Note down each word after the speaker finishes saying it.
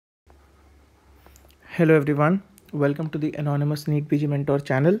Hello everyone, welcome to the anonymous NEET PG mentor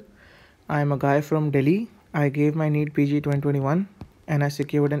channel. I am a guy from Delhi. I gave my NEET PG 2021 and I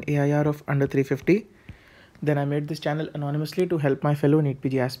secured an AIR of under 350. Then I made this channel anonymously to help my fellow NEET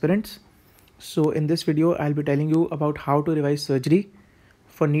PG aspirants. So in this video, I'll be telling you about how to revise surgery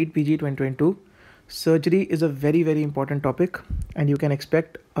for NEET PG 2022. Surgery is a very important topic and you can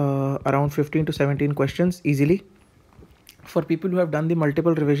expect around 15 to 17 questions easily. For people who have done the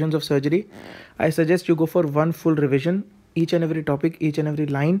multiple revisions of surgery, I suggest you go for one full revision, each and every topic, each and every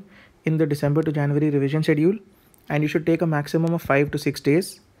line in the December to January revision schedule, and you should take a maximum of 5 to 6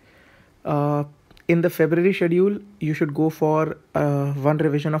 days. In the February schedule, you should go for one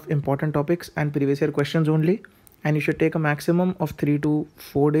revision of important topics and previous year questions only, and you should take a maximum of 3 to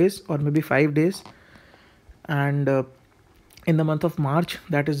 4 days or maybe 5 days. And in the month of March,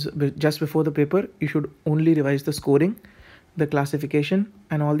 that is just before the paper, you should only revise the scoring, the classification,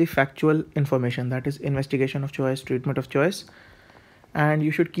 and all the factual information, that is investigation of choice, treatment of choice. And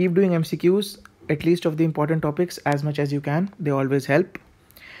you should keep doing MCQs, at least of the important topics, as much as you can. They always help.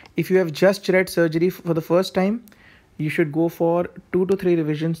 If you have just read surgery for the first time, you should go for 2 to 3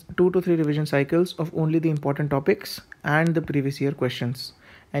 revision cycles of only the important topics and the previous year questions,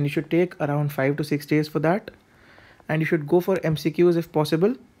 and you should take around 5 to 6 days for that. And you should go for MCQs if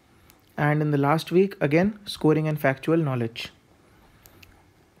possible. And in the last week, again, scoring and factual knowledge.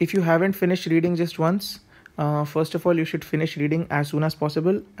 If you haven't finished reading just once, first of all, you should finish reading as soon as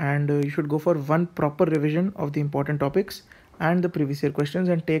possible, and you should go for one proper revision of the important topics and the previous year questions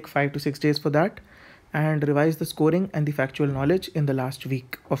and take 5 to 6 days for that, and revise the scoring and the factual knowledge in the last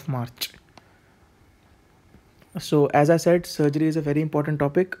week of March. So as I said, surgery is a very important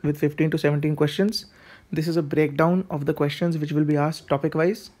topic with 15 to 17 questions. This is a breakdown of the questions which will be asked topic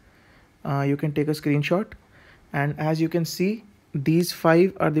wise. You can take a screenshot, and as you can see, these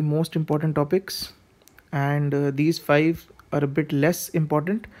 5 are the most important topics, and these 5 are a bit less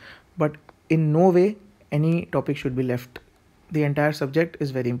important, but in no way any topic should be left. The entire subject is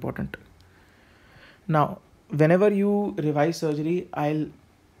very important. Now, whenever you revise surgery,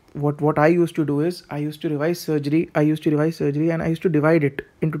 what I used to do is I used to revise surgery and I used to divide it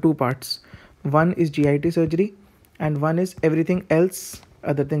into 2 parts. One is GIT surgery and one is everything else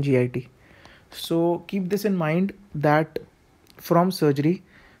other than GIT. So keep this in mind that from surgery,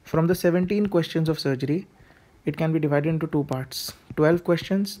 from the 17 questions of surgery, it can be divided into 2 parts, 12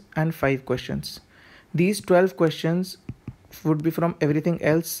 questions and 5 questions. These 12 questions would be from everything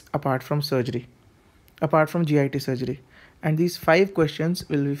else apart from surgery, apart from GIT surgery, and these 5 questions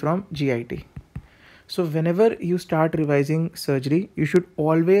will be from GIT. So whenever you start revising surgery, you should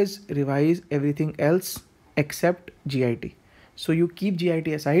always revise everything else except GIT. So you keep GIT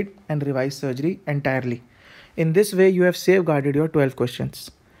aside and revise surgery entirely. In this way, you have safeguarded your 12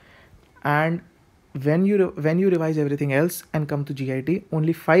 questions. And when you revise everything else and come to GIT,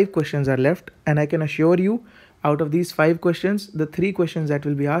 only 5 questions are left. And I can assure you, out of these 5 questions, the 3 questions that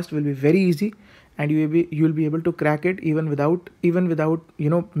will be asked will be very easy, and you will be able to crack it even without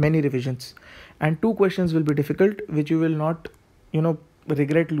many revisions. And 2 questions will be difficult, which you will not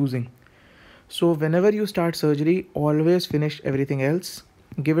regret losing. So whenever you start surgery, always finish everything else,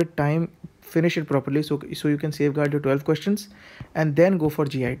 give it time, finish it properly so you can safeguard your 12 questions, and then go for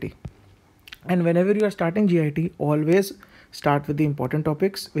GIT. And whenever you are starting GIT, always start with the important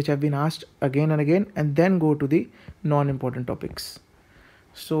topics which have been asked again and again, and then go to the non-important topics.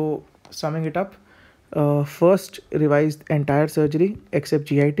 So summing it up, first revise the entire surgery except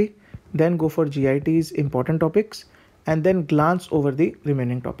GIT, then go for GIT's important topics, and then glance over the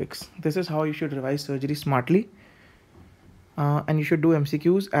remaining topics. This is how you should revise surgery smartly. And you should do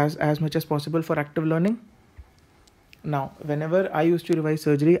MCQs as much as possible for active learning. Now, whenever I used to revise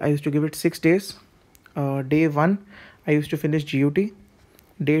surgery, I used to give it 6 days. Day 1, I used to finish GUT.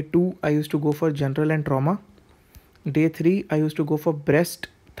 Day 2, I used to go for general and trauma. Day 3, I used to go for breast,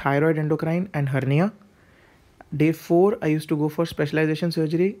 thyroid, endocrine, and hernia. Day 4, I used to go for specialization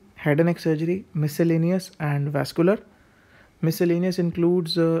surgery, head and neck surgery, miscellaneous, and vascular. Miscellaneous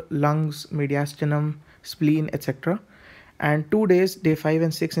includes lungs, mediastinum, spleen, etc. And 2 days, day 5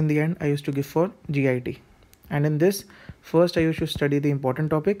 and 6 in the end, I used to give for GIT. And in this, first I used to study the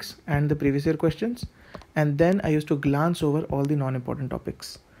important topics and the previous year questions, and then I used to glance over all the non-important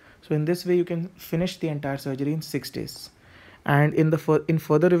topics. So in this way, you can finish the entire surgery in 6 days. And in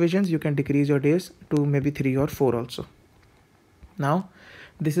further revisions, you can decrease your days to maybe 3 or 4 also. Now,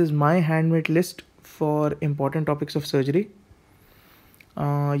 this is my handmade list for important topics of surgery.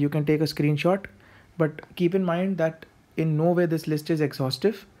 You can take a screenshot, but keep in mind that in no way this list is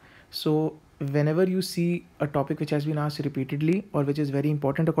exhaustive. So whenever you see a topic which has been asked repeatedly or which is very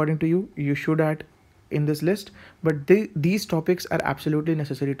important according to you, you should add in this list, but these topics are absolutely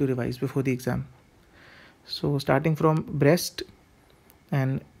necessary to revise before the exam. So starting from breast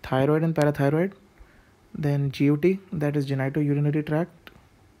and thyroid and parathyroid, then GUT, that is genitourinary tract,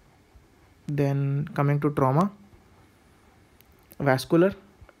 then coming to trauma, vascular,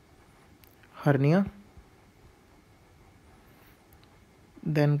 hernia,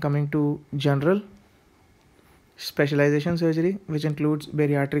 then coming to general, specialization surgery, which includes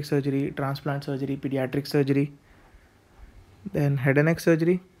bariatric surgery, transplant surgery, pediatric surgery, then head and neck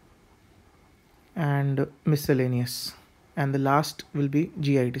surgery, and miscellaneous, and the last will be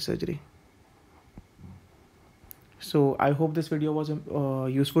GIT surgery. So I hope this video was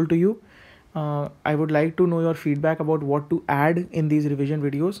useful to you. I would like to know your feedback about what to add in these revision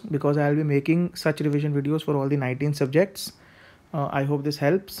videos, because I'll be making such revision videos for all the 19 subjects. I hope this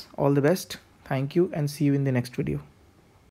helps. All the best. Thank you, and see you in the next video.